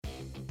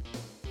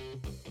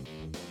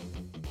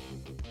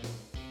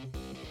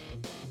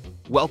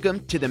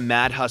Welcome to the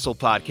Mad Hustle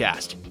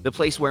Podcast, the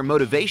place where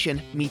motivation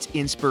meets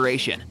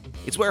inspiration.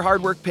 It's where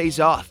hard work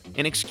pays off,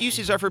 and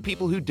excuses are for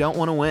people who don't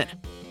want to win.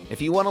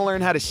 If you want to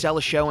learn how to sell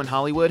a show in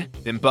Hollywood,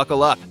 then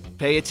buckle up,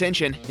 pay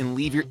attention, and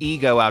leave your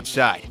ego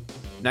outside.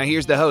 Now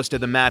here's the host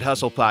of the Mad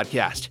Hustle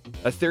Podcast,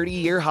 a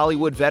 30-year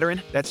Hollywood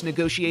veteran that's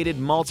negotiated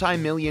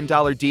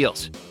multi-million-dollar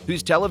deals,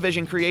 whose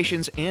television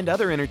creations and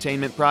other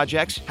entertainment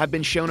projects have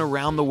been shown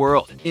around the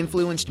world,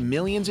 influenced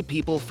millions of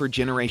people for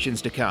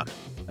generations to come.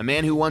 A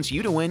man who wants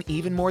you to win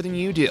even more than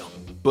you do,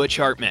 Butch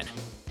Hartman.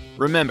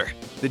 Remember,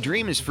 the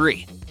dream is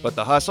free, but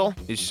the hustle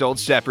is sold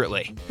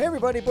separately. Hey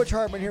everybody, Butch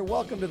Hartman here.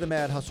 Welcome to the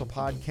Mad Hustle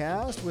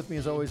Podcast. With me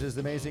as always is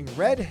the amazing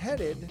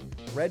red-headed,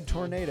 red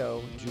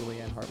tornado,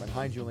 Julianne Hartman.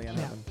 Hi, Julianne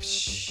Hartman.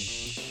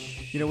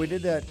 You know, we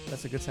did that.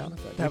 That's a good sound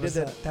effect.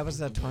 That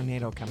was a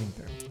tornado coming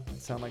through.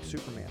 It sounded like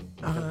Superman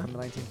from the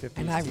 1950s.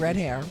 And I have red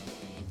hair.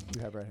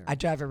 You have red hair. I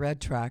drive a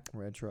red truck.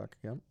 Red truck,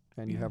 yep.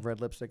 And you have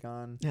red lipstick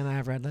on. And I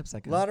have red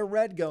lipstick on. A lot of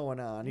red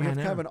going on. You I have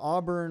kind know. of an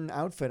auburn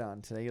outfit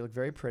on today. You look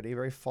very pretty,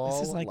 very fall-like.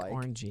 This is like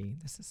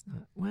orangey. This is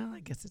not. Well,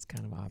 I guess it's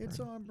kind of auburn. It's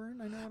auburn.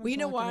 I know what Well, you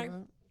know I'm why? talking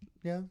about.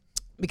 Yeah.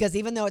 Because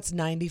even though it's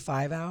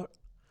 95 out,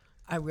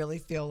 I really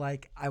feel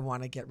like I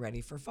want to get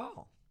ready for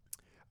fall.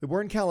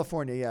 We're in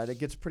California. Yeah, it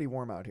gets pretty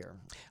warm out here.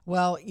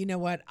 Well, you know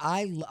what?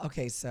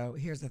 Okay, so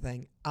here's the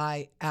thing.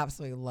 I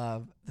absolutely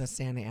love the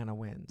Santa Ana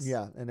winds.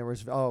 Yeah, and it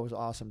was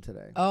awesome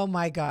today. Oh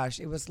my gosh,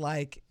 it was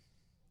like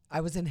I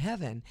was in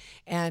heaven,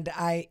 and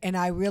I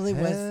really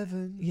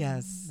Heaven, was.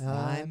 Yes,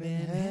 I'm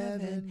in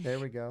heaven. There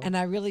we go. And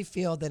I really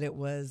feel that it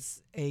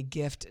was a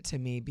gift to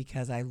me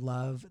because I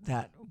love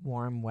that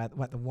warm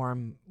the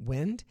warm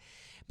wind,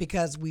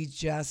 because we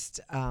just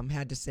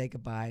had to say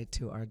goodbye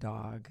to our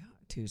dog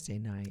Tuesday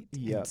night.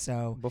 Yeah. And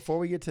so before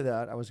we get to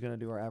that, I was going to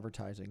do our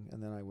advertising,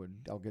 and then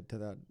I'll get to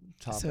that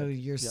topic. So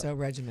you're so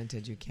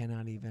regimented, you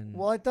cannot even.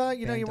 Well, I thought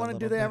you bend a want to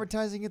do little the bit.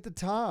 advertising at the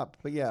top,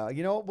 but yeah,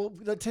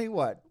 I'll tell you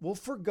what, we'll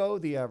forgo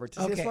the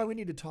advertising. That's Okay. why we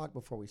need to talk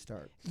before we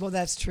start. Well,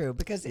 that's true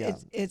because Yeah.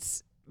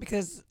 it's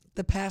because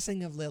the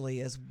passing of Lily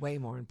is way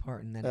more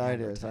important than It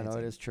advertising. is. I know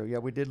it is true. Yeah,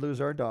 we did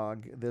lose our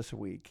dog this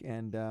week,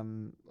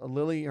 and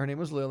Lily. Her name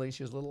was Lily.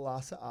 She was little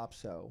Lhasa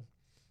Apso,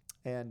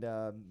 and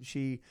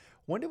she.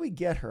 When did we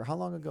get her? How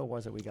long ago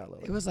was it we got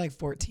Lily? It was like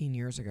 14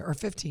 years ago or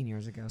 15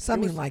 years ago,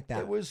 something like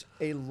that. It was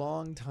a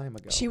long time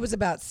ago. She was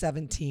about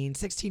 16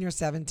 or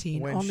 17.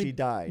 when she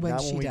died,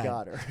 not when we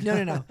got her.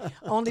 No.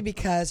 Only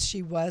because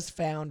she was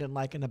found in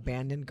like an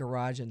abandoned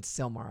garage in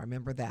Sylmar. I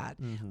remember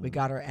that. Mm-hmm. We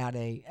got her at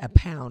a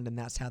pound, and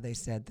that's how they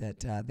said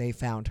that they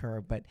found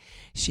her. But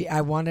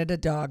I wanted a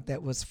dog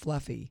that was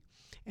fluffy.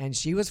 And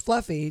she was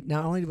fluffy.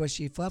 Not only was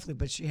she fluffy,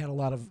 but she had a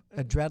lot of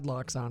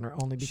dreadlocks on her.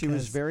 Only because she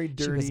was very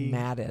dirty. She was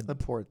matted. The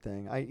poor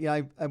thing.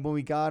 I when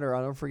we got her,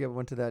 I'll never forget. We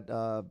went to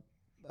that.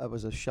 It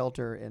was a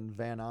shelter in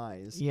Van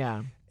Nuys.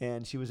 Yeah.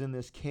 And she was in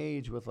this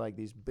cage with like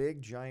these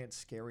big, giant,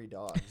 scary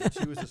dogs. And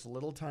she was this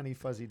little, tiny,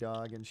 fuzzy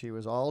dog, and she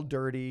was all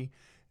dirty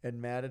and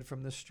matted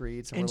from the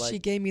streets. And we're she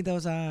like, gave me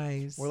those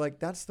eyes. we're like,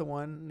 that's the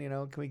one.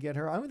 Can we get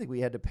her? I don't think we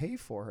had to pay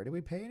for her. Did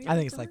we pay anything? I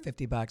think it's for like her?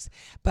 $50,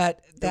 but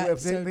that. I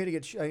So, had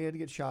to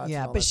get shots.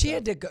 yeah, and all but that she stuff.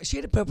 had to go. She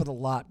had to put up with a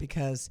lot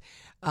because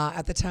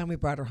at the time we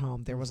brought her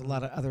home, there was a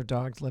lot of other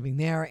dogs living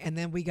there, and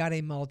then we got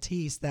a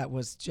Maltese that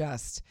was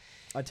just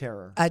a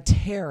terror. a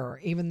terror.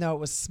 Even though it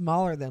was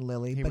smaller than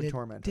Lily, He but would it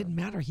torment her. didn't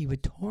matter. He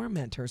would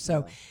torment her.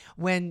 So Yeah.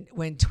 when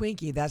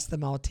Twinkie, that's the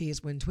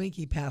Maltese, when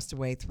Twinkie passed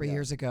away 3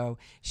 years ago,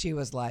 she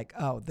was like,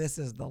 "Oh, this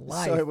is the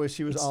life." So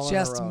she was it's all on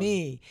just her own.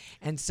 me,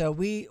 and so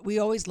we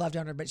always loved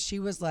on her. But she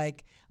was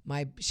like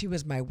she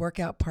was my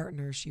workout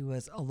partner. She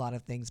was a lot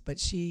of things, but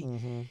she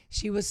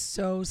was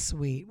so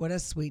sweet. What a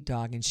sweet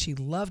dog, and she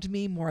loved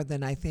me more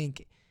than I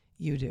think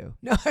you do.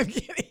 No, I'm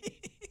kidding.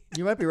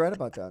 You might be right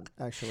about that,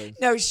 actually.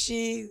 No,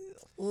 she.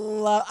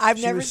 I've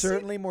She never was seen.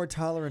 certainly more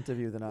tolerant of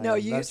you than I No, am.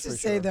 you that's used to for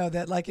say sure. though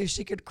that like if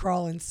she could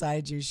crawl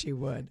inside you, she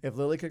would. If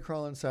Lily could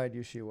crawl inside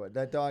you, she would.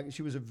 That dog,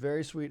 she was a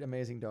very sweet,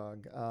 amazing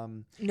dog.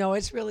 No,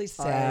 it's really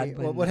sad.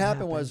 Well, when what that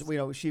happened happens.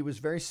 was, she was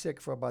very sick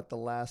for about the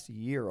last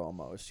year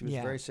almost. She was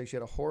Yeah. very sick. She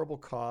had a horrible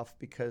cough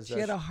because she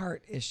had a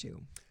heart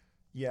issue.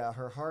 yeah,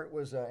 her heart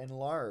was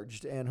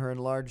enlarged, and her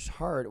enlarged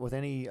heart, with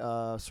any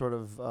sort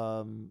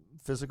of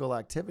physical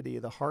activity,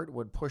 the heart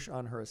would push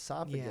on her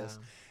esophagus.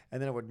 Yeah.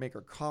 And then it would make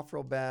her cough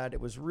real bad.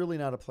 It was really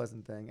not a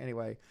pleasant thing.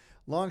 Anyway,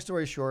 long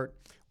story short,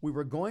 we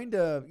were going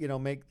to,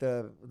 make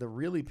the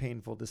really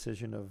painful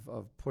decision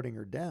of putting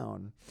her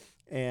down,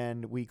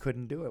 and we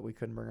couldn't do it. We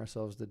couldn't bring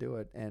ourselves to do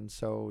it. And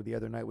so the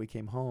other night we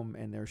came home,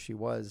 and there she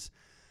was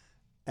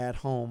at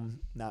home,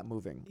 not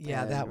moving.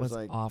 Yeah, And that it was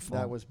like, awful.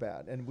 That was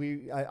bad. And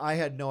I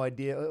had no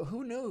idea.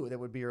 Who knew that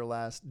would be her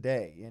last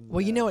day? And,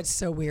 Well, it's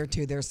so weird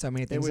too. There's so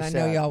many things. was I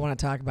know sad. y'all want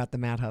to talk about the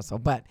Mad Hustle,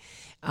 but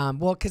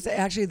because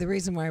actually the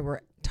reason why we're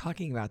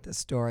talking about this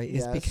story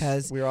is yes,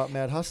 because we were out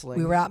mad hustling.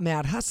 we were out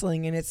mad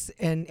hustling, and it's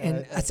and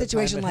at a the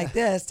situation time like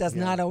this does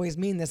Yeah. not always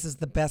mean this is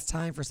the best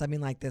time for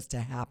something like this to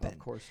happen. Of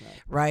course not.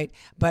 Right?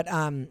 But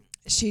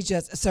she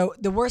just, so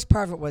the worst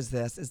part of it was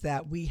this, is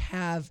that we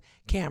have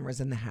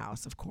cameras in the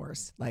house, of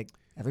course, like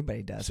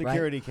everybody does,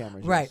 Security right?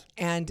 cameras. Right. Yes.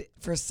 And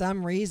for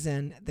some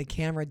reason, the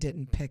camera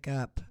didn't pick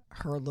up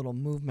her little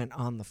movement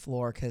on the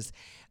floor because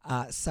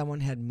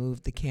someone had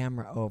moved the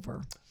camera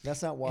over.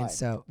 That's not why. And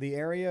so the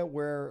area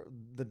where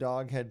the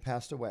dog had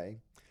passed away,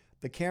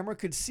 the camera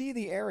could see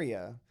the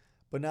area,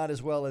 but not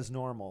as well as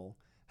normal.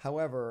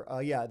 However,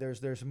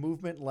 there's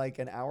movement like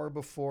an hour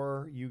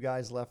before you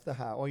guys left the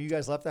house. Well, you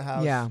guys left the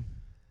house. Yeah.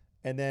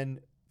 And then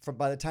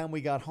by the time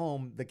we got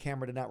home, the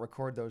camera did not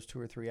record those 2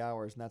 or 3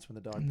 hours, and that's when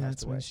the dog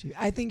passed away.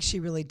 I think she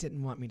really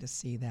didn't want me to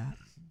see that.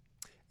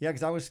 Yeah,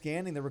 because I was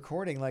scanning the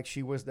recording like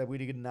that we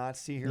did not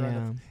see her,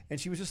 Yeah. and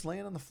she was just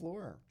laying on the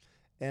floor.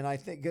 And I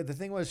think the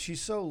thing was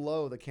she's so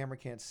low the camera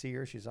can't see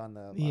her. She's on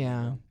the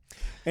Yeah.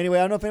 Anyway,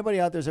 I don't know if anybody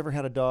out there's ever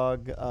had a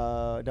dog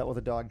dealt with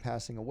a dog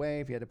passing away.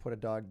 If you had to put a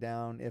dog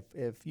down,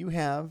 if you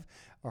have,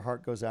 our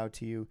heart goes out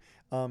to you.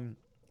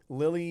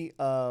 Lily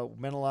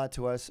meant a lot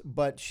to us,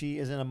 but she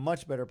is in a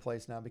much better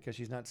place now because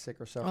she's not sick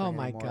or suffering Oh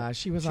my anymore. gosh,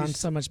 she was on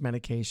so much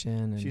medication.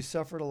 And She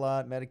suffered a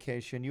lot,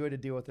 medication. You had to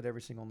deal with it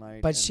every single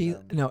night. but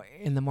and,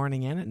 in the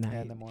morning and at night.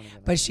 and in the morning.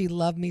 and But night. she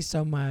loved me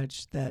so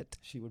much that,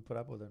 she would put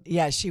up with it.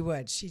 yeah, she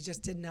would. She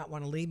just did not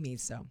want to leave me.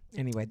 So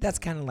anyway, that's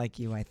kind of like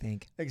you, I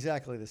think.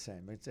 Exactly the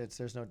same. It's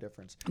there's no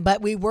difference.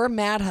 But we were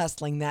mad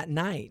hustling that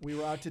night. We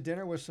were out to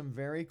dinner with some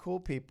very cool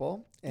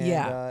people, and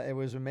Yeah. it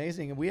was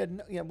amazing. And we had,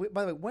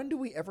 by the way, when do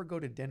we ever go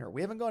to dinner?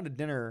 We haven't gone to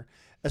dinner,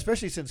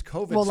 especially since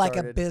COVID Well, like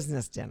started. a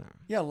business dinner.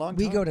 Yeah, a long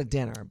time. We go to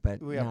dinner,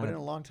 but Yeah, not but in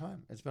a long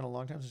time. It's been a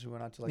long time since we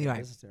went out to like Right. a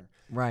business dinner.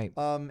 right.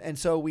 And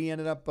so we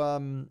ended up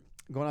going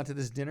out to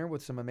this dinner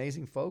with some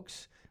amazing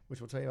folks,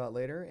 which we'll tell you about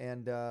later.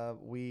 And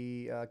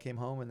we came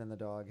home, and then the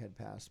dog had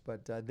passed.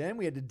 But then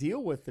we had to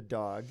deal with the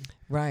dog.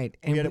 Right.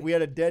 And We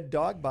had a dead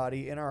dog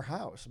body in our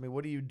house. I mean,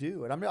 what do you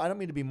do? And I don't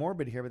mean to be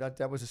morbid here, but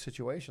that was a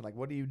situation. Like,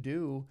 what do you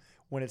do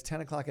when it's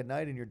 10 o'clock at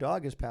night and your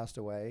dog has passed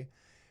away?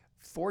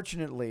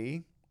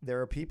 Fortunately,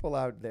 there are people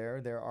out there.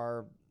 There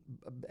are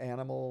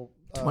animal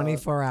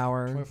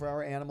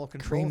 24-hour animal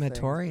control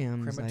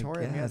crematoriums.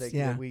 crematorium. I guess.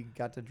 Yeah, we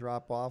got to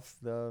drop off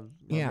the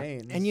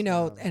remains. And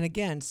and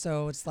again,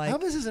 so it's like how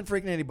this isn't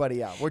freaking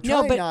anybody out. We're No,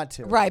 trying but- not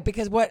to. right,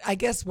 because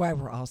why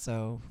we're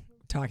also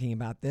talking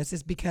about this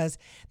is because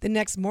the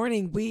next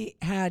morning we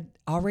had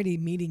already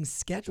meetings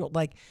scheduled.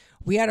 Like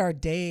we had our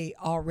day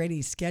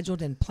already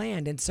scheduled and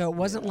planned, and so it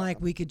wasn't like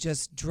we could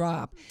just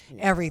drop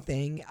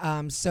everything.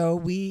 So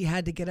we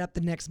had to get up the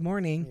next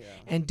morning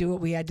and do what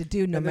we had to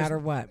do, no matter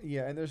what.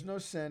 Yeah, and there's no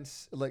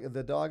sense, like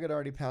the dog had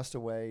already passed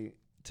away,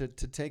 to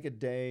take a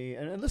day.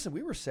 And listen,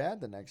 we were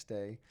sad the next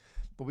day,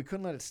 but we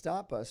couldn't let it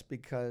stop us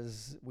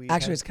because we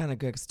Actually, it's kind of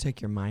good because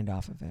take your mind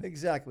off of it.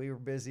 Exactly. We were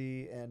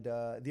busy. And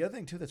the other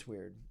thing, too, that's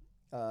weird,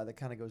 that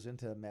kind of goes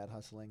into mad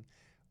hustling,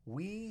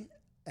 we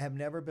have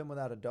never been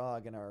without a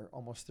dog in our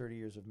almost 30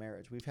 years of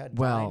marriage. We've had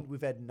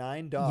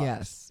nine dogs.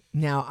 Yes.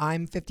 Now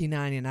I'm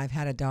 59 and I've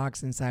had a dog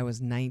since I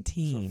was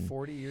 19. So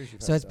 40 years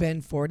you've So had it's a dog.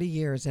 been 40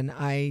 years, and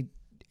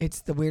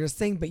it's the weirdest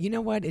thing. But you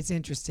know what? It's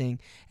interesting.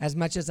 As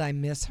much as I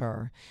miss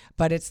her,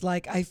 but it's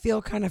like I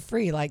feel kind of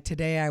free. Like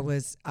today, I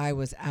was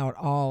out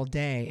all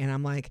day, and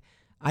I'm like,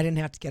 I didn't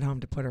have to get home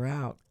to put her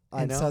out.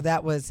 I know. So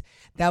that was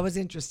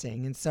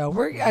interesting. And so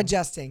we're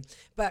adjusting.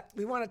 But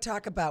we want to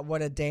talk about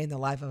what a day in the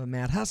life of a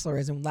mad hustler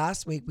is. And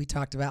last week we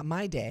talked about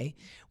my day,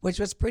 which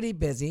was pretty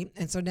busy.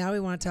 And so now we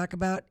want to talk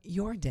about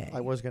your day. I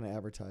was going to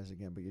advertise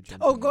again, but you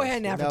jumped Oh, in go this. ahead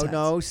and advertise.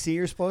 No, see,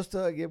 you're supposed to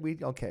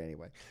okay,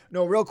 anyway.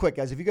 No, real quick,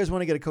 guys, if you guys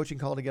want to get a coaching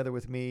call together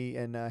with me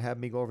and have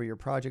me go over your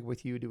project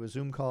with you, do a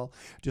Zoom call,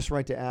 just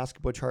write to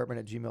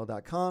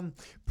askbutchhartman@gmail.com.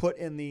 Put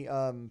in the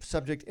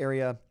subject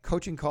area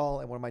coaching call,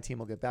 and one of my team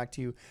will get back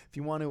to you. If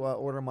you want to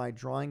order my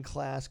drawing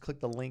class, click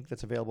the link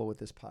that's available with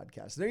this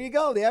podcast. There you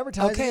go. The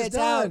advertising Okay, is it's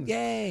done. out.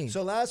 Yay.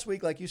 So last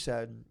week, like you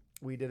said,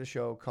 we did a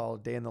show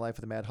called Day in the Life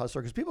of the Mad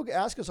Hustler because people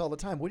ask us all the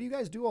time, what do you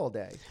guys do all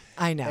day?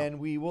 I know. And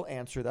we will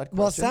answer that question.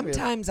 Well,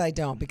 sometimes I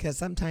don't, because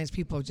sometimes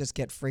people just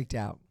get freaked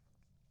out.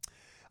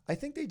 I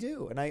think they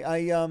do. And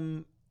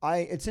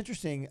it's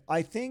interesting.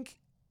 I think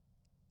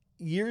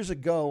years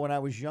ago when I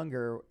was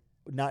younger,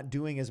 not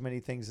doing as many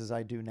things as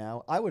I do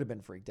now, I would have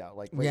been freaked out.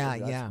 Like, wait,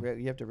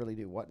 you have to really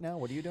do what now?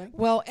 What are you doing?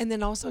 Well, and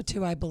then also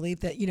too, I believe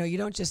that, you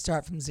don't just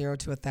start from 0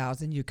 to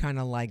 1,000. You kind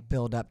of like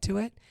build up to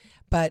it.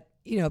 But,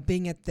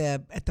 being at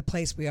the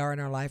place we are in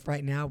our life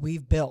right now,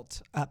 we've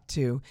built up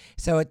to.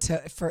 So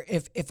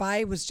if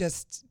I was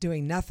just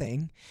doing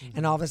nothing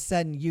and all of a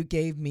sudden you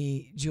gave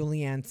me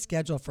Julianne's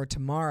schedule for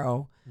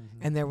tomorrow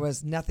and there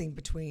was nothing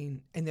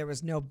between, and there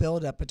was no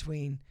build up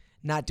between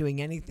not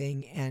doing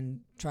anything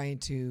and trying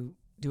to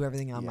do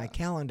everything on my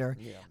calendar,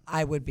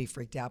 I would be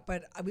freaked out.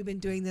 But we've been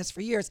doing this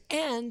for years.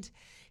 And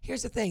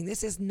here's the thing.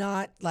 This is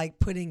not like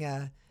putting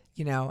I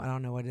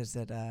don't know, what is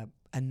it, a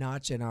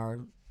notch in our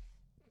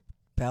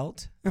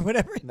belt or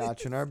whatever.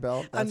 Notch in our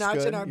belt. That's A notch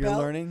good. in our You're belt.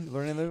 learning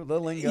the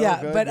lingo.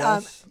 Yeah, Good, but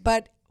yes.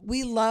 but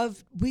we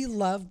love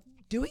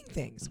doing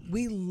things.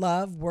 We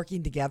love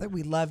working together.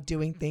 We love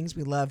doing things.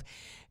 We love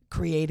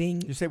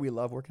creating. You say we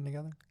love working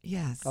together?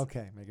 Yes.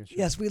 Okay, making sure.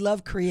 Yes, we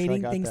love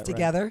creating got things that right.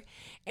 together,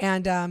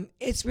 and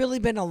it's really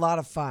been a lot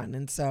of fun.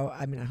 And so,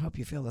 I mean, I hope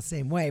you feel the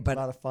same way. A But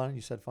lot of fun.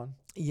 You said fun?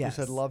 yes,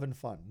 You said love and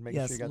fun. Make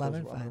Yes, sure you got love those.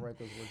 and I'm gonna fun. write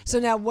those words So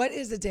down. now, what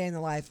is a day in the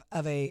life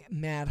of a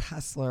mad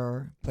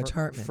hustler, Butch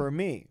Hartman? For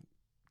me,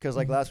 because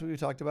like Mhm. last week we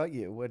talked about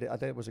you. I thought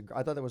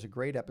that was a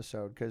great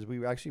episode because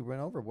we actually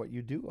went over what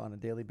you do on a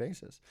daily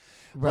basis.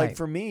 Right. Like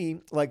for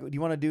me, like do you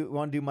want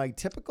to do my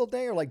typical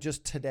day or like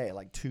just today,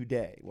 like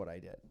today, what I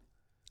did?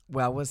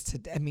 Well, was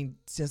today? I mean,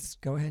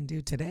 just go ahead and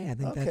do today. I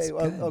think that's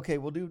Okay, good. okay,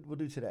 we'll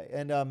do today.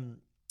 And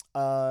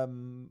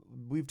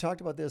we've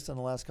talked about this on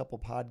the last couple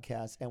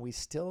podcasts, and we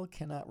still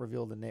cannot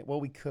reveal the name. Well,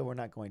 we could. We're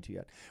not going to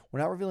yet. We're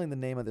not revealing the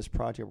name of this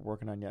project we're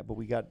working on yet, but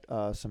we got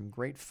some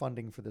great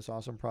funding for this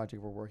awesome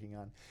project we're working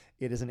on.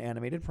 It is an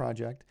animated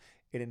project.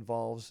 It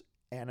involves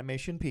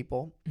animation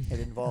people. It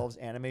involves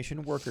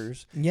animation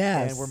workers.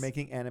 Yes. And we're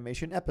making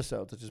animation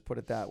episodes. Let's just put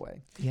it that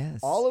way. Yes.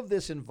 All of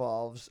this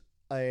involves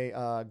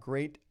a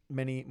great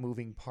many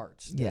moving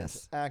parts. There's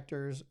Yes.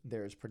 actors,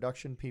 there's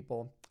production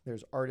people,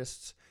 there's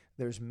artists,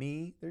 there's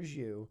me, there's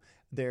you,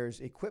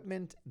 there's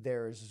equipment,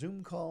 there's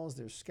Zoom calls,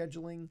 there's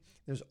scheduling,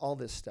 there's all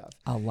this stuff.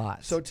 A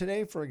lot. So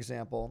today, for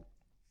example,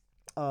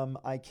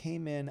 I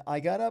came in,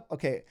 I got up,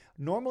 okay,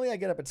 normally I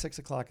get up at 6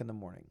 o'clock in the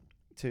morning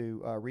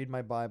to read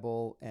my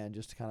Bible and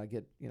just to kind of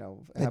get,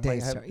 the day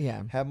start.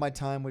 Yeah. have my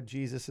time with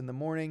Jesus in the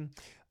morning.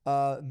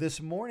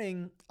 This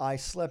morning, I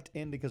slept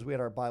in because we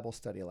had our Bible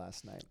study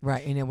last night.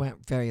 Right, and it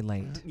went very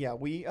late. Yeah,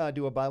 we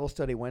do a Bible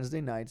study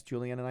Wednesday nights.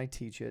 Julianne and I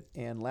teach it,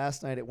 and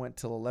last night it went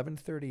till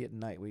 11:30 at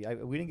night. We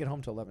didn't get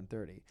home till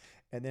 11:30,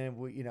 and then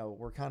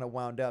we're kind of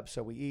wound up.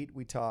 So we eat,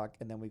 we talk,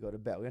 and then we go to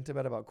bed. We went to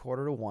bed about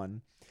 1:45.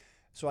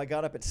 So I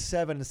got up at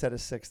 7 instead of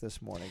 6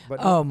 this morning. But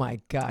Oh my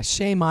gosh,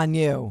 shame on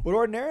you. But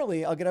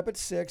ordinarily, I'll get up at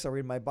 6, I'll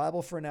read my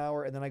Bible for an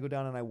hour, and then I go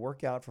down and I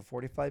work out for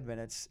 45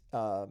 minutes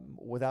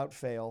without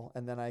fail,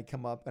 and then I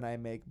come up and I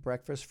make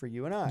breakfast for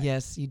you and I.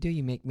 Yes, you do.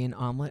 You make me an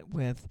omelet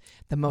with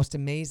the most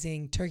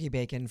amazing turkey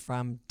bacon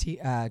from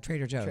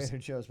Trader Joe's. Trader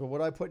Joe's. But what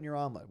do I put in your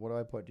omelet? What do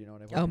I put? Do you know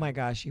what I put? Oh my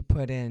gosh, you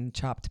put in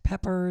chopped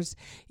peppers,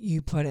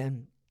 you put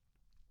in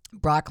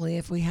broccoli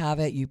if we have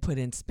it, you put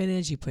in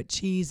spinach, you put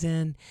cheese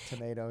in,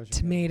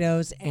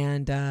 Tomatoes,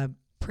 and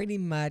pretty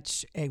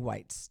much egg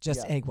whites,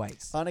 just Yeah. egg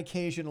whites. On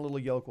occasion, a little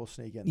yolk will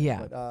sneak in there,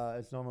 Yeah. but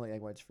it's normally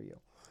egg whites for you.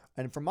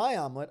 And for my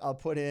omelet, I'll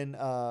put in,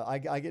 I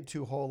get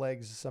 2 whole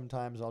eggs.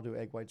 Sometimes I'll do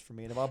egg whites for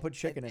me, and I'll put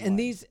chicken in And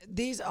mine.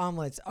 these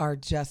omelets are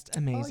just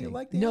amazing.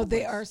 like the No,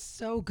 they omelets? are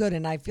so good,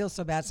 and I feel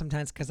so bad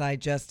sometimes because I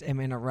just am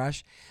in a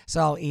rush,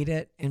 so I'll eat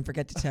it and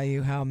forget to tell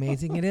you how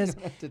amazing it You is.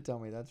 don't have to tell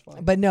me, that's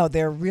fine. But no,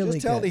 they're really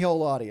Just tell good. the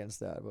whole audience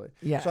that. But.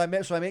 Yeah. So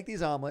I make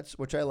these omelets,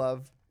 which I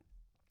love.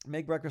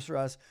 Make breakfast for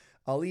us.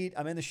 I'll eat.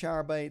 I'm in the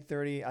shower by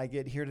 8:30. I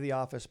get here to the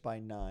office by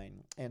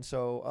 9. And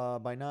so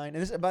by 9,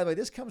 and this, by the way,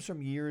 this comes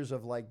from years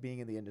of like being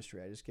in the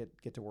industry. I just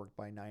get to work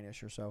by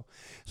 9-ish or so.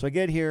 So I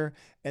get here,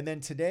 and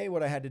then today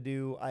what I had to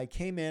do, I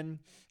came in,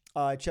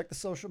 I checked the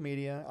social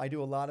media. I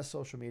do a lot of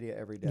social media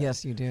every day.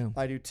 Yes, you do.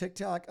 I do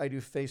TikTok, I do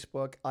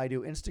Facebook, I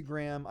do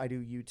Instagram, I do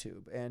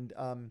YouTube. And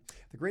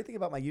the great thing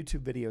about my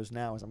YouTube videos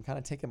now is I'm kind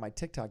of taking my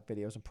TikTok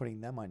videos and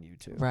putting them on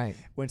YouTube. Right.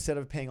 Well, instead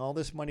of paying all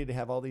this money to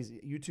have all these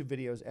YouTube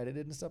videos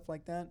edited and stuff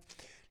like that,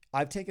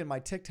 I've taken my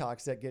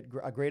TikToks that get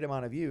a great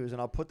amount of views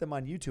and I'll put them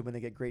on YouTube and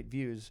they get great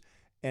views.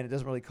 And it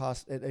doesn't really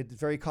cost. It's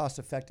very cost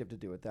effective to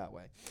do it that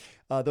way.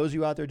 Those of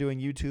you out there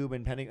doing YouTube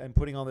and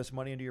putting all this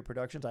money into your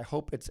productions, I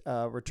hope it's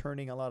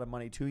returning a lot of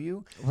money to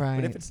you. Right.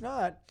 But if it's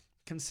not,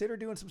 consider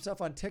doing some stuff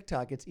on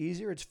TikTok. It's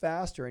easier, it's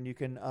faster, and you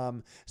can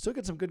still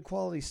get some good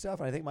quality stuff.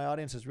 And I think my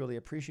audience is really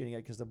appreciating it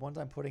because the ones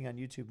I'm putting on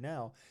YouTube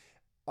now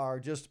are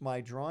just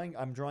my drawing.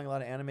 I'm drawing a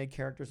lot of anime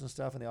characters and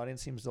stuff, and the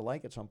audience seems to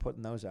like it, so I'm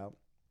putting those out.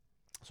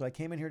 So I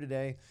came in here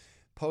today,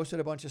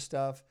 posted a bunch of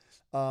stuff.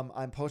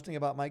 I'm posting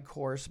about my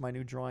course, my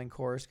new drawing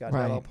course. Got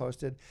that all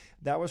posted.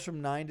 That was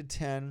from 9 to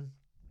 10.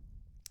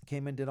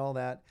 Came in, did all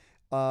that.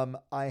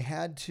 I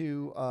had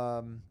to,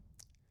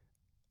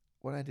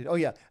 what I did? Oh,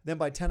 yeah. Then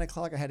by 10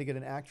 o'clock, I had to get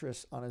an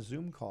actress on a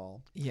Zoom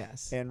call.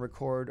 Yes. And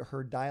record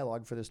her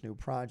dialogue for this new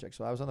project.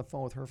 So I was on the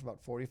phone with her for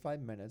about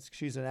 45 minutes.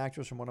 She's an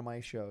actress from one of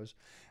my shows.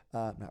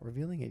 Not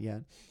revealing it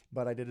yet,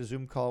 but I did a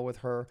Zoom call with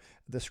her.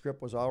 The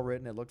script was all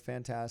written. It looked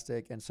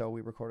fantastic. And so we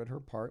recorded her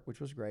part,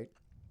 which was great.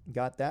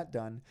 Got that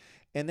done.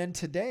 And then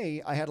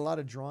today I had a lot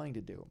of drawing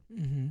to do.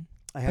 Mm-hmm.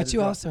 But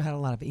you also had a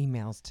lot of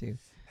emails too.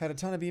 Had a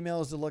ton of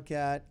emails to look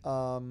at.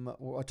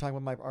 We're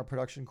talking with our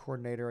production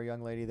coordinator, a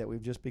young lady that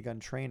we've just begun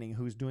training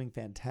who's doing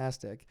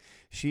fantastic.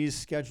 She's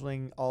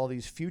scheduling all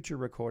these future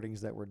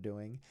recordings that we're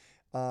doing.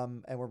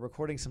 And we're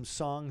recording some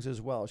songs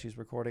as well. She's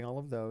recording all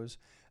of those.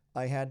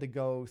 I had to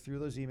go through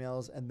those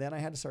emails, and then I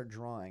had to start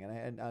drawing.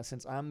 And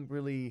since I'm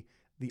really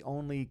the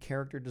only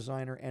character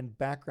designer and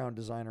background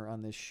designer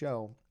on this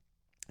show,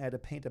 I had to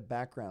paint a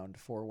background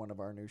for one of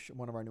our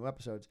new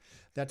episodes.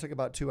 That took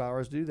about 2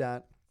 hours to do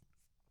that.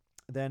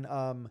 Then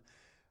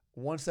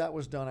once that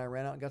was done, I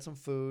ran out and got some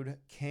food,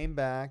 came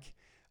back.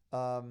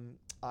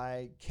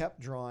 I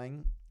kept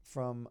drawing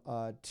from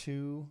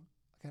 2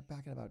 got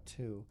back at about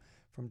 2.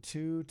 From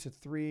 2 to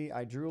 3,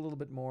 I drew a little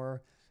bit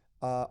more.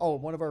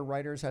 One of our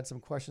writers had some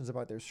questions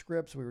about their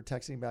scripts. We were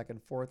texting back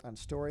and forth on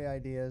story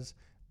ideas.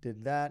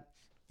 Did that.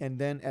 And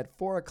then at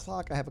 4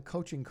 o'clock, I have a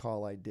coaching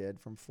call I did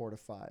from 4 to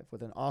 5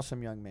 with an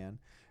awesome young man.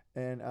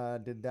 And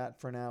did that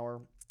for an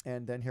hour.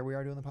 And then here we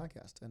are doing the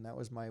podcast. And that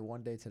was my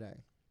one day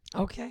today.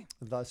 Okay.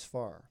 Thus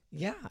far.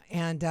 Yeah.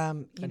 And,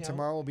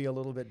 tomorrow will be a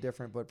little bit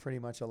different, but pretty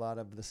much a lot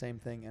of the same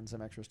thing and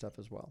some extra stuff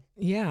as well.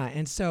 Yeah.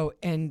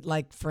 And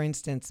like, for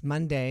instance,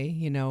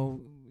 Monday,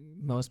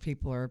 most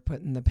people are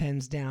putting the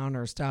pens down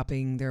or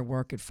stopping their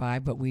work at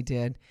 5, but we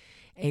did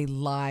a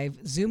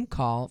live Zoom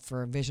call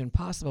for Vision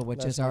Possible,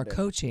 which is our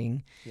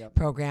coaching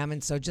program.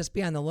 And so just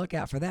be on the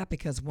lookout for that,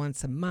 because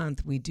once a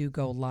month we do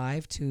go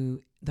live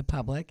to the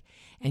public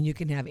and you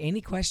can have any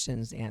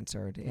questions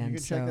answered. And you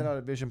can check that out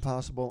at Vision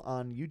Possible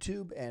on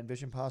YouTube and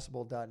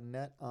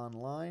visionpossible.net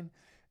online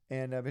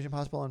and Vision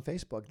Possible on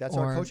Facebook. That's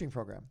our coaching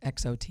program.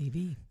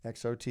 XOTV.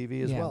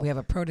 XOTV as well. We have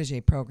a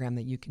protege program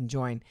that you can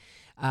join,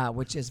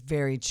 which is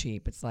very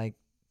cheap. It's like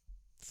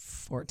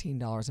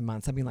 $14 a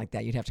month, something like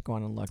that. You'd have to go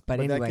on and look. But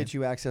anyway, that gets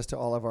you access to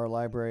all of our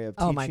library of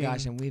teaching. Oh my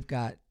gosh, and we've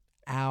got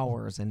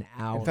hours and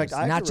hours. In fact,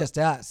 not just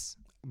us.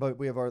 But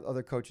we have our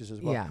other coaches as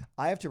well. Yeah.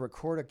 I have to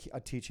record a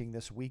teaching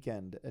this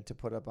weekend to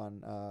put up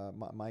on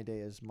my day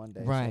is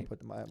Monday. Right. So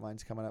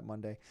mine's coming up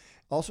Monday.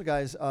 Also,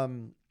 guys,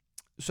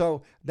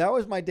 so that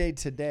was my day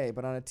today.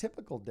 But on a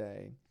typical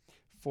day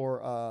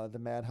for the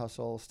Mad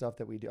Hustle stuff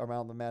that we do,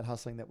 around the Mad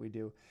Hustling that we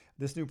do,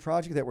 this new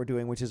project that we're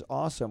doing, which is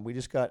awesome. We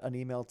just got an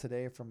email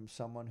today from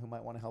someone who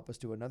might want to help us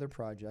do another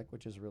project,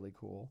 which is really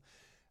cool.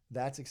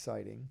 That's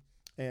exciting.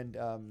 And,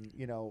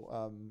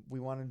 we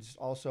want to just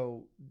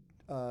also...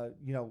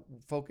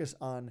 focus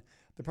on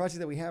the project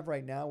that we have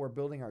right now. We're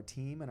building our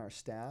team and our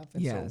staff.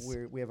 And yes.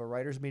 So we have a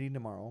writers meeting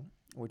tomorrow,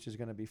 which is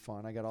going to be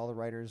fun. I got all the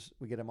writers.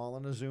 We get them all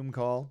on a Zoom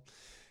call.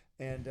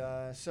 And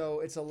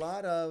so it's a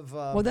lot of...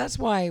 well, that's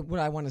why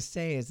what I want to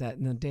say is that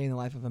in the day in the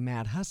life of a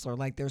mad hustler,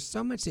 like there's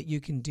so much that you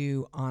can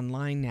do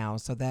online now,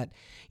 so that,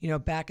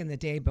 back in the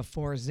day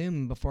before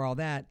Zoom, before all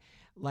that,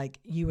 like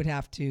you would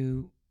have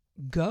to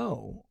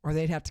go or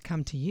they'd have to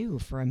come to you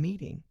for a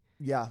meeting.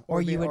 Yeah.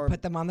 Or you would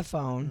put them on the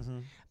phone. Mm-hmm.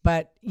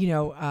 But,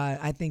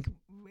 I think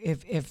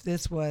if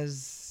this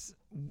was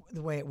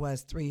the way it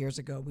was 3 years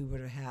ago, we would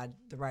have had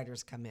the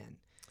writers come in.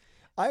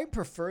 I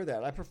prefer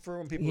that. I prefer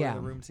when people are in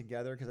the room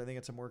together, because I think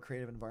it's a more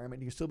creative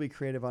environment. You can still be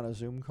creative on a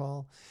Zoom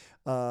call,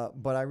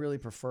 but I really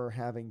prefer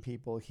having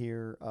people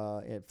here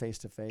at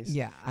face-to-face.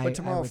 Yeah. But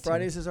tomorrow,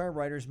 Fridays, is our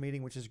writers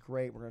meeting, which is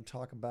great. We're going to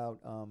talk about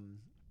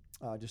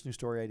just new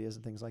story ideas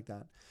and things like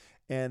that.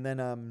 And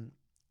then...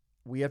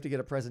 we have to get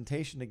a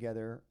presentation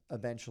together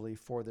eventually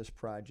for this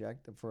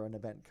project, for an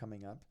event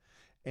coming up.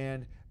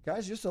 And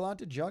guys, just a lot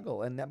to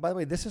juggle. And that, by the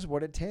way, this is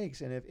what it takes.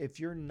 And if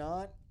you're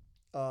not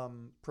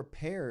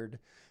prepared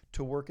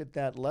to work at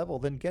that level,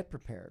 then get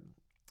prepared,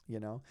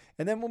 And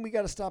then when we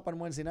got to stop on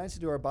Wednesday nights to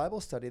do our Bible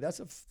study,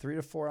 that's a 3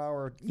 to 4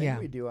 hour thing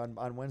we do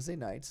on Wednesday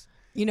nights.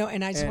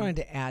 And I just wanted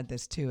to add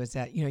this too, is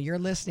that, you're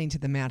listening to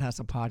the Mad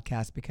Hustle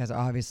podcast because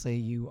obviously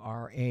you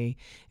are a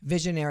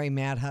visionary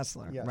mad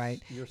hustler, yes,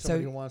 right? You're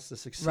somebody who wants to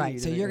succeed. Right.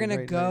 So you're going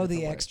to go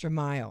the extra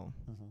mile.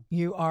 Mm-hmm.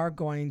 You are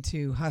going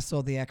to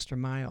hustle the extra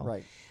mile.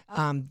 Right.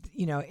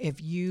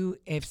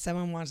 If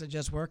someone wants to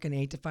just work an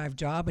 8 to 5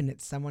 job and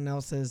it's someone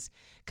else's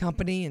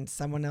company and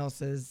someone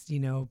else's,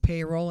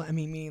 payroll,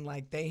 meaning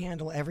like they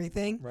handle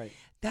everything. Right.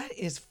 That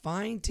is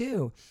fine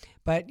too.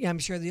 But I'm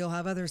sure that you'll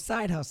have other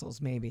side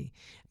hustles maybe.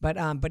 But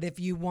if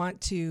you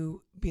want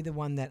to be the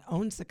one that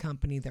owns the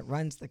company, that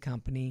runs the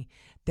company,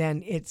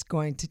 then it's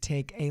going to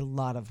take a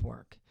lot of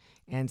work.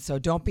 And so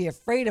don't be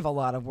afraid of a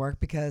lot of work,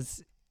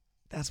 because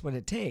that's what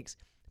it takes.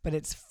 But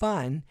it's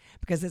fun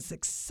because it's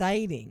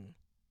exciting.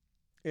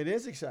 It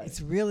is exciting.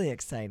 It's really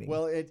exciting.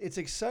 Well, it's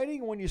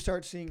exciting when you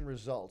start seeing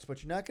results,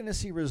 but you're not going to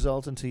see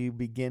results until you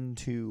begin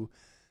to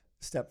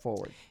step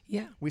forward.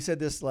 Yeah. We said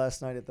this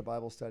last night at the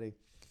Bible study.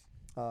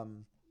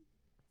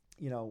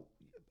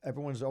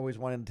 Everyone's always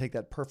wanting to take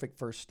that perfect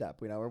first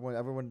step.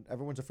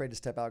 Everyone's afraid to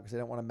step out because they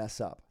don't want to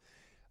mess up.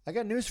 I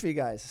got news for you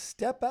guys.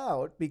 Step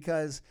out,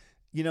 because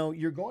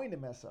you're going to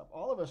mess up.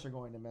 All of us are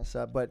going to mess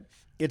up, but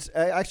it's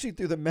actually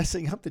through the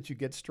messing up that you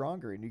get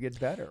stronger and you get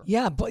better.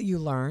 Yeah, but you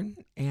learn.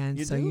 And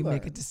you learn.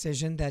 Make a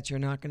decision that you're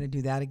not going to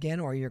do that again,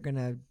 or you're going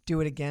to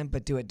do it again,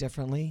 but do it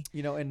differently.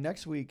 And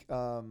next week,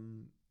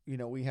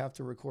 we have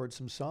to record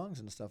some songs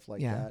and stuff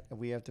like that. And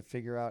we have to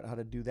figure out how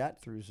to do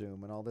that through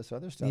Zoom and all this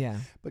other stuff. Yeah.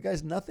 But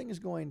guys, nothing is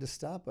going to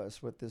stop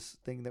us with this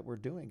thing that we're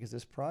doing, because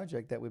this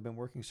project that we've been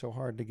working so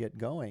hard to get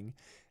going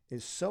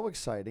is so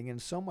exciting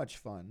and so much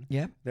fun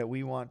that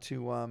we want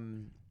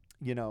to,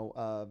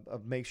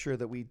 make sure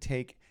that we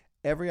take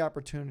every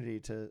opportunity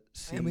to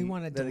see and we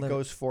want to that it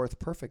goes forth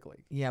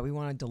perfectly. Yeah, we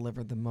want to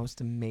deliver the most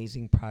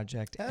amazing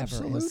project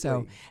Absolutely. ever. And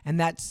so, and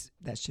that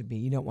should be,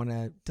 you don't want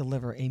to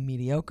deliver a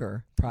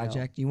mediocre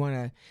project. No. You want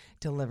to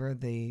deliver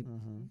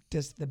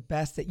just the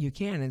best that you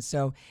can. And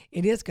so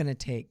it is going to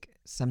take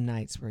some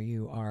nights where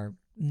you are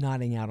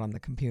nodding out on the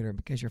computer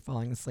because you're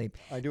falling asleep.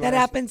 I do. That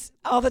happens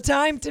all the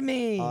time to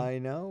me. I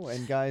know,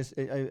 and guys,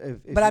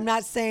 but I'm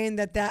not saying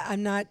that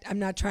I'm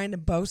not trying to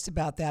boast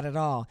about that at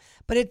all.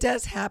 But it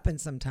does happen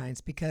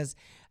sometimes because,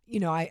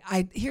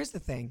 I here's the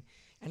thing,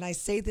 and I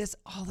say this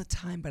all the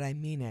time, but I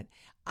mean it.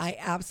 I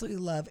absolutely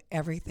love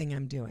everything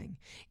I'm doing.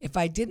 If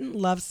I didn't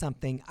love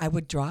something, I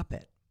would drop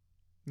it.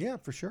 Yeah,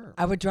 for sure.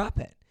 I would drop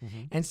it.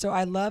 Mm-hmm. And so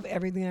I love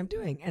everything I'm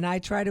doing. And I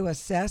try to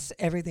assess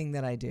everything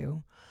that I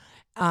do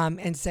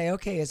and say,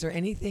 okay, is there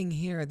anything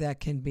here that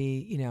can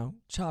be,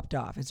 chopped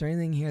off? Is there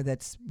anything here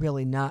that's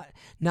really not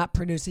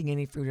producing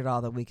any fruit at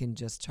all that we can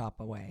just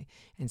chop away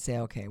and say,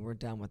 okay, we're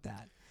done with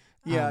that?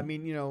 Yeah, I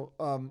mean,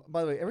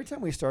 by the way, every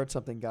time we start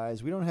something,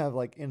 guys, we don't have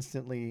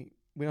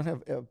we don't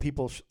have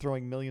people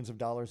throwing millions of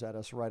dollars at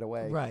us right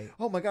away. Right.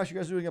 Oh my gosh, you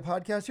guys are doing a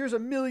podcast? Here's $1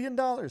 million.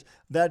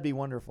 That'd be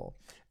wonderful.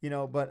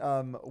 But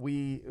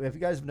if you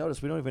guys have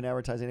noticed, we don't even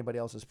advertise anybody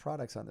else's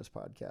products on this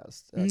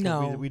podcast.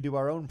 No. We do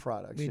our own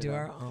products. We do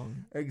our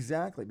own.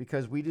 Exactly,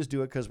 because we just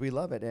do it because we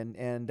love it.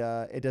 And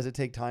it does it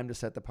take time to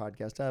set the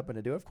podcast up and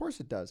to do it? Of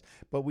course it does.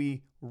 But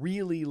we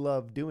really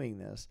love doing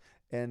this.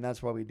 And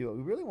that's why we do it.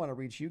 We really want to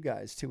reach you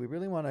guys too. We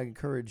really want to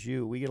encourage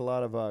you. We get a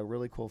lot of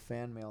really cool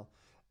fan mail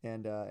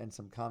and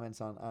some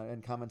comments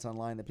comments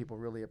online that people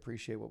really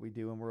appreciate what we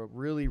do, and we're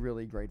really,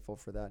 really grateful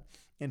for that.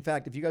 In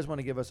fact, if you guys want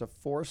to give us a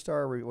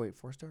 5-star review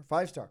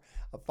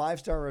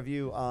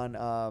on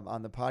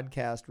the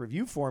podcast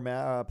review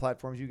format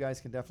platforms, you guys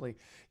can definitely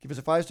give us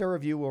a 5-star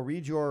review. We'll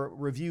read your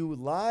review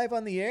live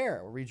on the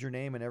air. We'll read your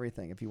name and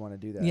everything if you want to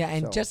do that. Yeah,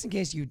 and just in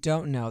case you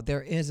don't know,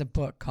 there is a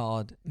book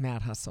called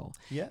Mad Hustle.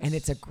 Yes. And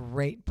it's a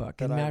great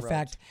book. And matter of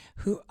fact,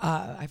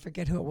 I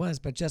forget who it was,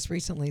 but just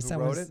recently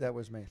someone wrote it? That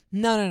was me.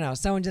 No.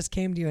 Someone just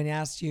came to you and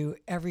asked you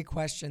every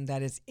question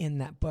that is in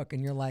that book,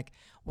 and you're like,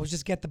 well,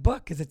 just get the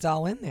book because it's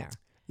all in there.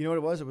 You know what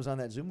it was? It was on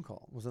that Zoom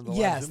call. It was on the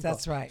yes, Zoom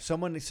that's call. right.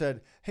 Someone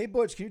said, "Hey,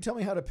 Butch, can you tell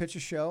me how to pitch a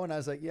show?" And I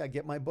was like, "Yeah,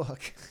 get my book,"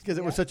 because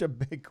it was such a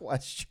big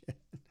question.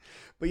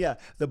 But yeah,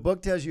 the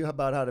book tells you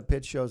about how to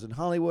pitch shows in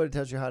Hollywood. It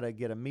tells you how to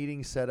get a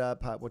meeting set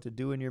up, what to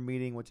do in your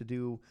meeting, what to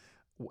do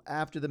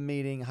after the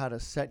meeting, how to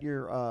set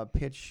your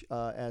pitch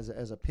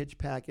as a pitch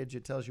package.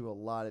 It tells you a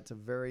lot. It's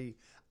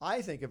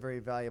I think, a very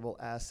valuable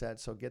asset.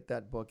 So get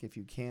that book if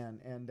you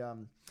can.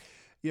 And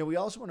we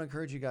also want to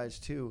encourage you guys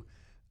too.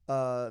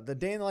 The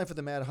day in the life of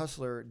the Mad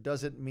Hustler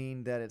doesn't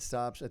mean that it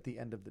stops at the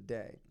end of the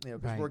day.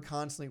 Because we're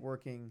constantly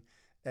working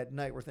at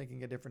night. We're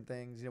thinking of different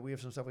things. We have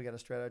some stuff we got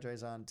to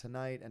strategize on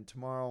tonight and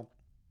tomorrow.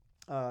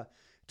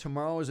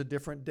 Tomorrow is a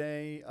different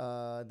day.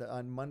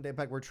 On Monday, in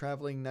fact, we're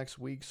traveling next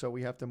week, so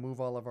we have to move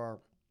all of our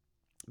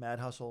Mad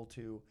Hustle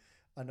to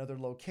another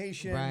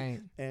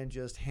location and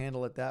just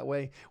handle it that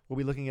way. We'll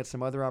be looking at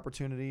some other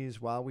opportunities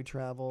while we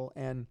travel.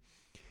 And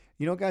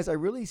guys, I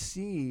really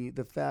see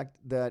the fact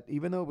that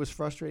even though it was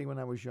frustrating when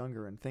I was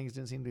younger and things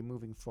didn't seem to be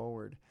moving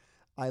forward,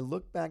 I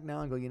look back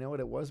now and go, you know what?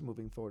 It was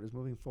moving forward. It was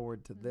moving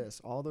forward to this.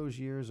 All those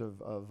years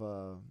of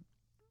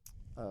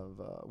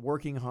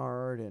working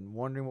hard and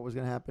wondering what was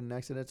going to happen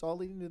next, and it's all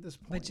leading to this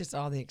point. But just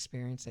all the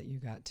experience that you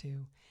got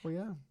too. Well,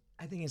 yeah.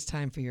 I think it's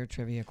time for your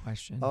trivia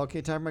question.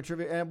 Okay, time for my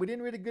trivia. And we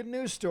didn't read a good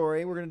news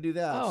story. We're going to do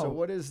that. Oh, so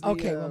what is the...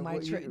 Okay,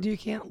 well, you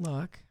can't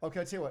look.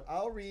 Okay, I'll tell you what.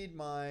 I'll read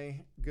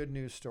my good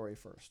news story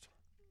first.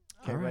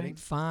 Okay, all right, ready?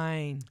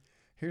 Fine.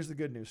 Here's the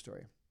good news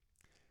story.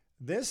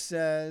 This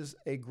says,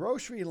 a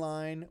grocery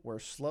line where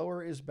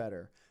slower is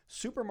better.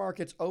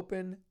 Supermarkets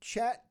open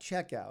chat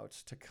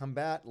checkouts to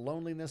combat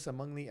loneliness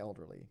among the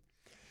elderly.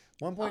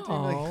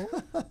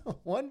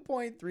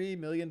 1.3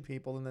 million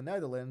people in the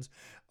Netherlands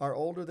are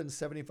older than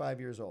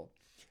 75 years old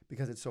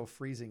because it's so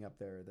freezing up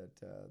there that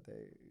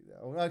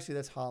actually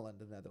that's Holland,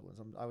 the Netherlands.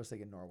 I was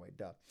thinking Norway,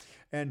 duh.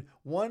 And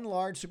one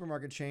large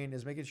supermarket chain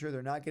is making sure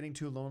they're not getting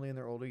too lonely in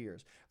their older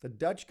years. The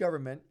Dutch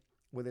government,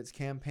 with its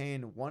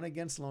campaign One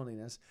Against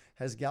Loneliness,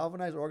 has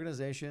galvanized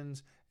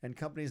organizations and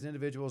companies and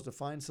individuals to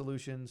find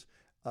solutions.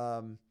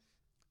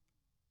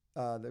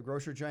 The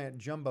grocery giant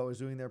Jumbo is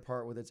doing their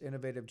part with its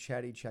innovative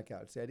chatty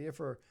checkouts. The idea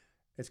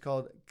it's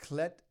called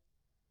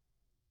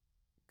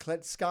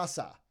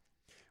Kletskassa,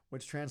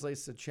 which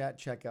translates to chat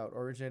checkout,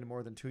 originated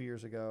more than 2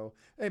 years ago.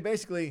 Hey,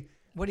 basically,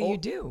 what do you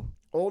do?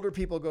 Older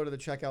people go to the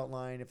checkout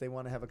line if they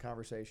want to have a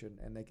conversation,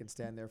 and they can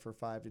stand there for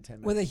 5 to 10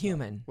 minutes. With a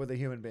human? With a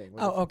human being.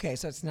 Okay,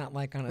 so it's not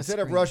like on Instead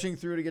screen. of rushing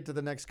through to get to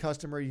the next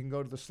customer, you can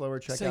go to the slower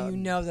checkout. So you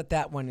know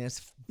that one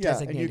is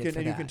designated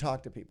and you can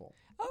talk to people.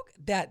 Oh,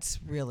 that's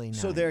really nice.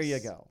 So there you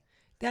go.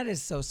 That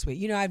is so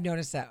sweet. I've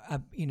noticed that,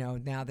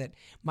 now that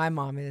my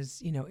mom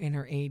is, in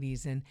her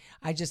 80s, and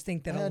I just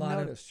think that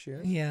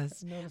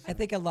I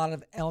think a lot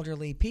of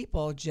elderly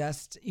people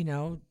just,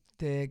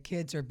 the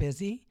kids are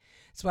busy.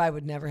 So I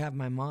would never have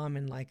my mom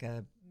in like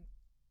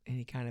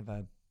any kind of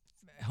a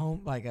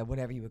home, like a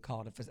whatever you would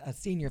call it, a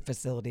senior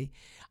facility.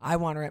 I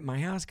want her at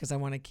my house because I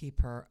want to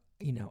keep her,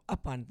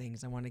 up on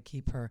things. I want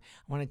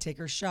to take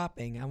her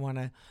shopping. I want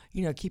to,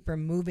 keep her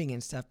moving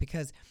and stuff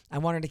because I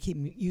want her to keep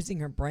using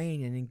her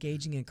brain and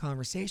engaging in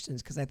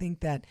conversations because I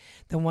think that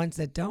the ones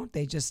that don't,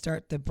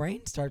 the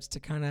brain starts to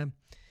kind of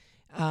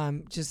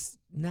Just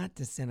not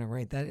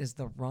disintegrate. That is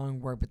the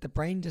wrong word. But the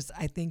brain just,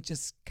 I think,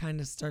 just kind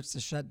of starts to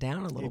shut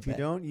down a little bit. If you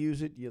don't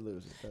use it, you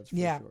lose it. That's for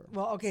yeah. sure.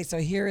 Well, okay. So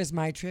here is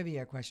my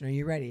trivia question. Are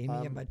you ready? Let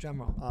me get my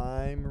drum roll.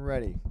 I'm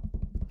ready.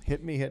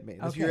 Hit me.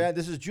 Okay.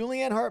 This is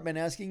Julianne Hartman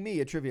asking me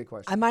a trivia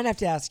question. I might have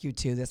to ask you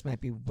too. This might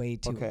be way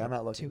too Okay, I'm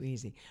not looking. too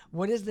easy.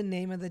 What is the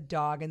name of the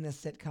dog in the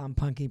sitcom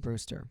Punky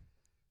Brewster?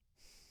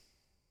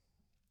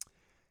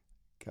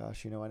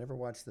 Gosh, I never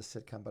watched the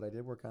sitcom, but I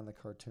did work on the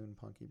cartoon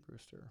Punky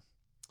Brewster.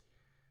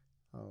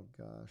 Oh,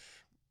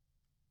 gosh.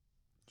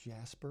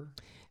 Jasper?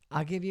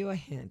 I'll give you a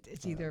hint.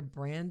 It's either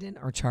Brandon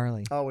or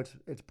Charlie. Oh,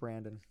 it's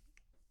Brandon.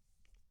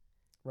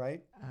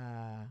 Right?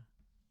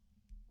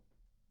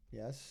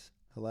 Yes.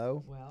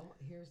 Hello? Well,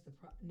 here's the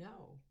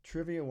no.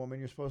 Trivia woman,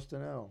 you're supposed to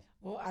know.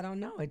 Well, I don't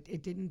know.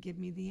 It didn't give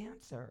me the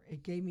answer.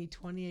 It gave me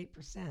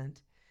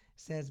 28%.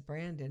 Says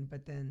Brandon,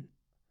 but then.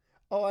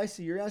 Oh, I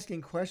see. You're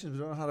asking questions, but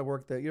you don't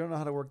know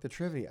how to work the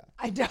trivia.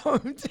 I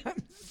don't.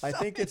 I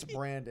think it's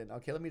Brandon.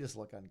 Okay, let me just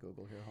look on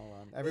Google here. Hold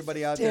on.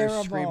 Everybody out terrible.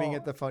 there screaming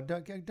at the phone.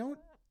 Don't.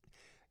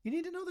 You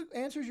need to know the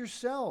answers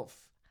yourself.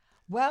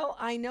 Well,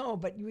 I know,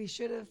 but we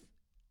should have.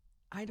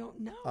 I don't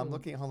know. I'm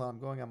looking. Hold on. I'm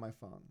going on my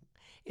phone.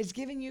 It's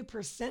giving you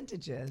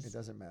percentages. It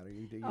doesn't matter.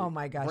 Oh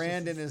my gosh.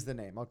 Brandon is the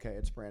name. Okay,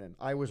 it's Brandon.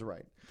 I was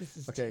right. This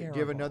is okay. terrible. Do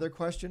you have another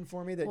question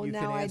for me that you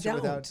can answer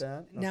without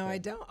that? No, I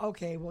don't.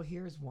 Okay, well,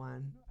 here's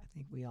one. I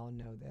think we all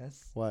know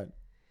this. What?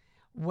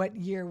 What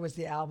year was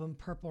the album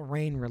Purple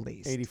Rain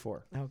released?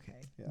 84. Okay.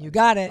 Yeah, You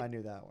got it. I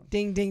knew that one.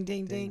 Ding, ding,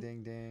 ding, Ding,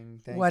 ding. ding,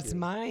 ding. Thank What's you.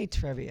 my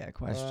trivia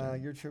question?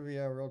 Your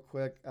trivia, real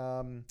quick.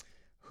 Here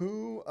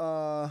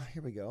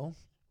we go.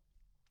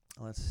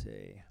 Let's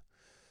see.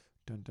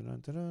 Dun, dun, dun,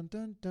 dun, dun,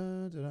 dun,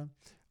 dun, dun.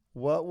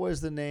 What was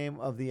the name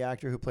of the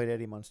actor who played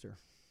Eddie Munster?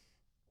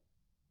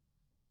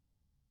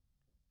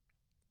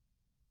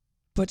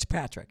 Butch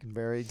Patrick.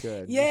 Very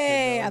good.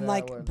 Yay! I'm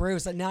like one.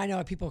 Bruce. Now I know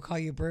why people call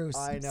you Bruce.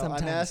 I know.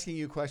 Sometimes. I'm asking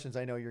you questions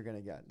I know you're going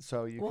to get.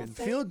 So you can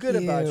thank feel good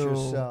about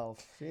yourself.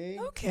 See?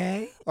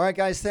 Okay. All right,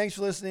 guys. Thanks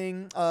for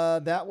listening.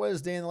 That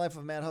was Day in the Life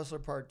of Mad Hustler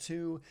Part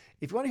 2.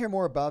 If you want to hear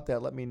more about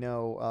that, let me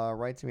know.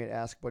 Write to me at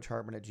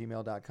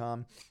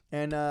askbutchhartman@gmail.com.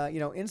 And,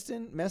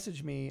 instant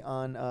message me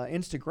on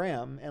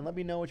Instagram and let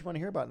me know what you want to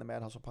hear about in the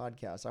Mad Hustle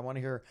podcast. I want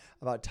to hear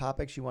about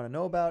topics you want to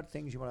know about,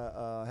 things you want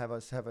to have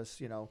us,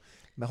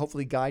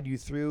 hopefully guide you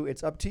through.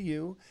 It's up to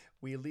you.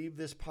 We leave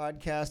this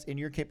podcast in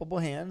your capable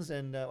hands,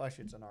 and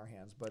actually it's in our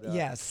hands. But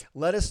yes,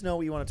 let us know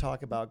what you want to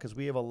talk about because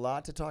we have a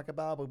lot to talk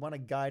about. But we want to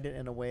guide it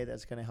in a way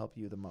that's going to help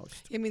you the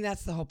most. I mean,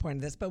 that's the whole point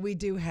of this. But we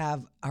do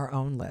have our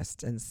own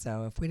list, and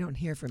so if we don't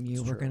hear from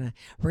you, we're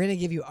gonna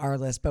give you our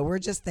list. But we're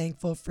just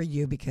thankful for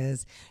you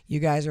because you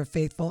guys are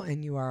faithful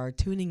and you are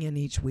tuning in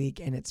each week,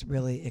 and it's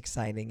really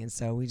exciting. And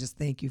so we just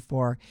thank you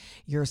for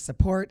your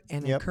support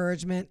and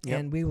encouragement.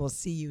 And we will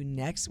see you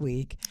next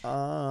week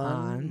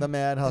on the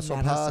Mad Hustle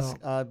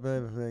podcast.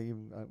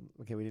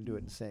 Okay, we didn't do it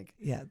in sync.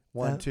 Yeah.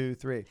 1, 2,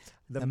 3.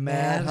 The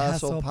Mad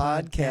Hustle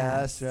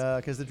podcast.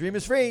 Because the dream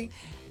is free.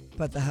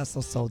 But the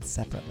hustle sold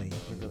separately.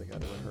 We really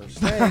got to rehearse.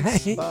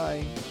 Thanks.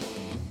 Bye.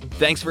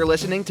 Thanks for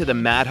listening to the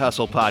Mad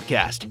Hustle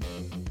podcast.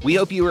 We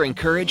hope you were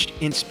encouraged,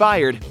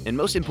 inspired, and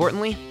most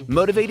importantly,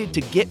 motivated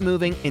to get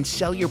moving and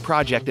sell your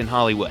project in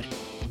Hollywood.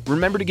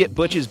 Remember to get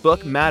Butch's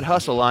book, Mad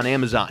Hustle, on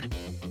Amazon.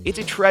 It's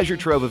a treasure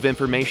trove of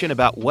information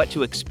about what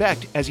to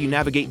expect as you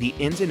navigate the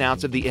ins and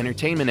outs of the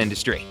entertainment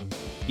industry.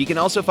 You can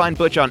also find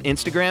Butch on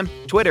Instagram,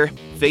 Twitter,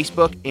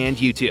 Facebook, and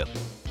YouTube.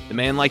 The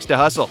man likes to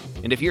hustle,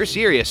 and if you're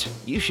serious,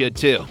 you should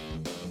too.